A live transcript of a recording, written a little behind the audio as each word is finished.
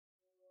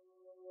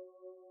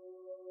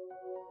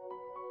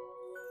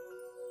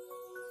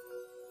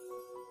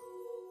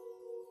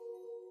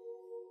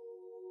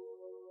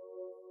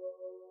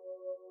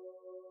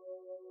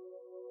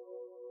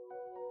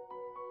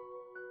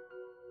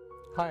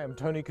Hi, I'm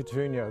Tony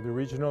Cotugno, the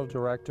Regional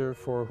Director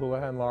for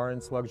Houlihan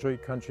Lawrence Luxury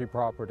Country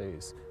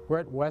Properties. We're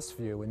at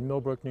Westview in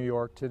Millbrook, New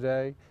York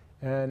today,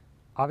 and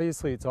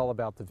obviously it's all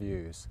about the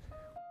views.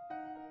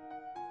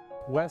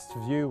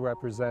 Westview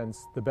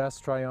represents the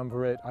best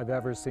triumvirate I've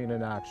ever seen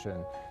in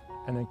action.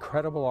 An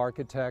incredible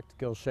architect,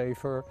 Gil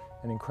Schafer,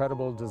 an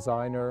incredible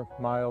designer,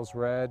 Miles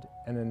Redd,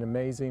 and an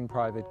amazing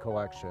private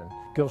collection.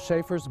 Gil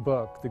Schafer's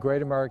book, The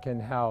Great American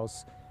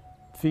House,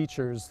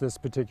 features this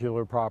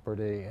particular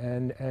property,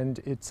 and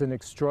it's an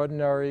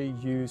extraordinary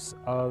use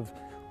of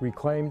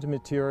reclaimed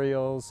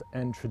materials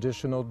and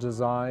traditional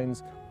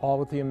designs, all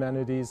with the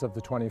amenities of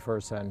the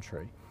 21st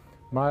century.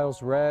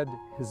 Miles Redd,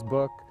 his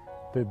book,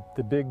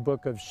 The Big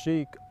Book of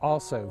Chic,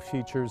 also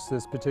features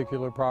this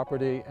particular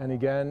property, and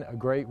again, a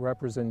great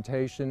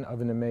representation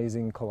of an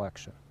amazing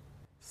collection.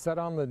 Set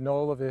on the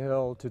knoll of a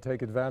hill to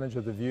take advantage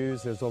of the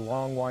views, there's a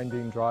long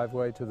winding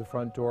driveway to the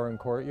front door and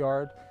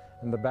courtyard.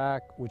 And the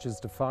back, which is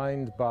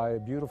defined by a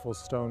beautiful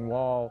stone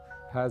wall,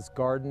 has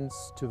gardens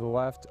to the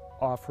left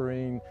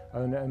offering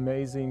an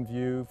amazing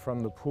view from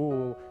the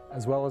pool,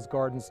 as well as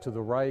gardens to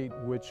the right,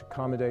 which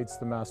accommodates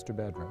the master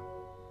bedroom.